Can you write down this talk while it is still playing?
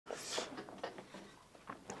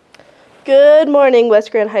Good morning, West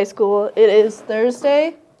Grand High School. It is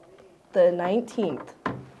Thursday, the 19th.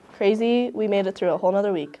 Crazy, we made it through a whole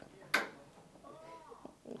nother week.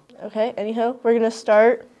 Okay, anyhow, we're going to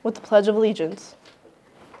start with the Pledge of Allegiance.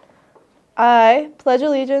 I pledge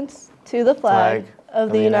allegiance to the flag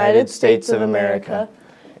of the United States of America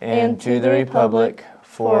and to the republic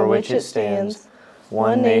for which it stands,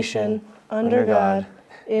 one nation, under God,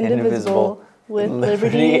 indivisible, with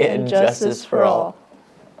liberty and justice for all.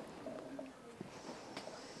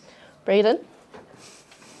 Brayden,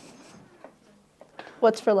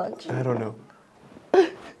 what's for lunch? I don't know.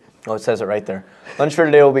 Oh, it says it right there. Lunch for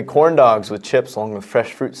today will be corn dogs with chips along with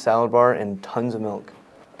fresh fruit salad bar and tons of milk.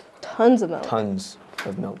 Tons of milk. Tons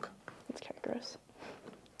of milk. That's kind of gross.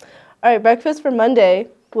 All right, breakfast for Monday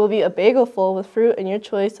will be a bagel full with fruit and your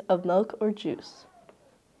choice of milk or juice.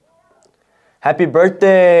 Happy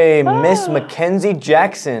birthday, Miss Mackenzie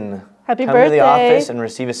Jackson. Happy Come birthday. to the office and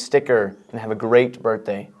receive a sticker and have a great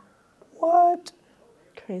birthday. What?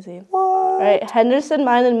 Crazy. What? All right, Henderson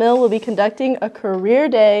Mine and Mill will be conducting a career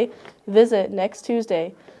day visit next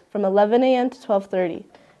Tuesday from 11 a.m. to 12:30.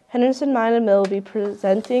 Henderson Mine and Mill will be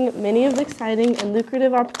presenting many of the exciting and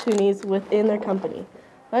lucrative opportunities within their company.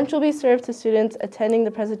 Lunch will be served to students attending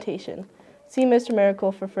the presentation. See Mr.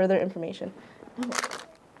 Miracle for further information.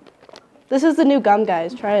 This is the new gum,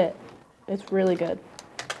 guys. Try it. It's really good.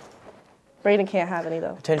 Brayden can't have any,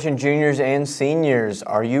 though. Attention juniors and seniors,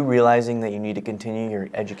 are you realizing that you need to continue your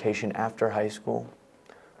education after high school,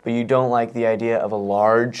 but you don't like the idea of a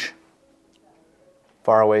large,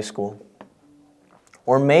 faraway school?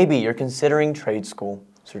 Or maybe you're considering trade school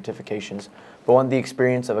certifications, but want the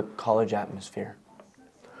experience of a college atmosphere.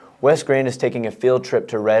 West Grand is taking a field trip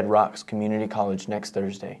to Red Rocks Community College next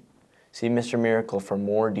Thursday. See Mr. Miracle for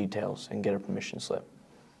more details and get a permission slip.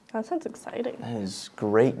 That sounds exciting. That is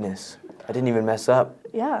greatness. I didn't even mess up.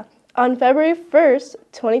 Yeah. On February 1st,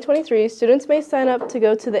 2023, students may sign up to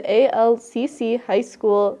go to the ALCC High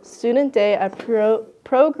School Student Day at Pro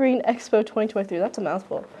Green Expo 2023. That's a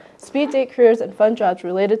mouthful. Speed date careers and fun jobs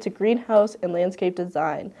related to greenhouse and landscape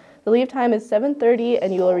design. The leave time is 7:30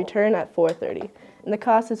 and you will return at 4:30. And the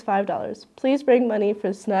cost is $5. Please bring money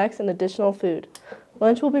for snacks and additional food.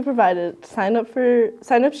 Lunch will be provided. Sign-up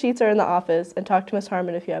sheets are in the office, and talk to Ms.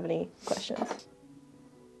 Harmon if you have any questions.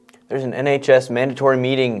 There's an NHS mandatory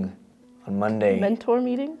meeting on Monday. Mentor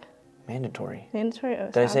meeting? Mandatory. Mandatory? Oh,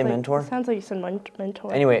 Did I say mentor? It sounds like you said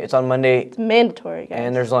mentor. Anyway, it's on Monday. It's mandatory, guys.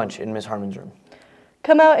 And there's lunch in Ms. Harmon's room.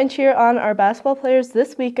 Come out and cheer on our basketball players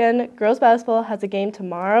this weekend. Girls basketball has a game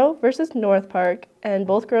tomorrow versus North Park, and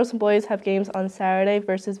both girls and boys have games on Saturday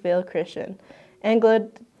versus Vale Christian. And good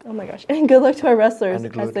luck to our wrestlers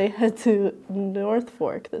as they head to North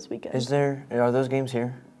Fork this weekend. Are those games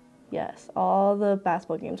here? Yes, all the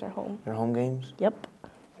basketball games are home. They're home games? Yep.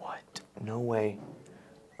 What? No way.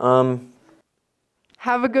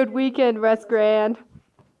 Have a good weekend, West Grand.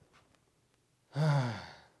 Wow,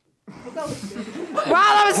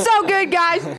 that was so good, guys.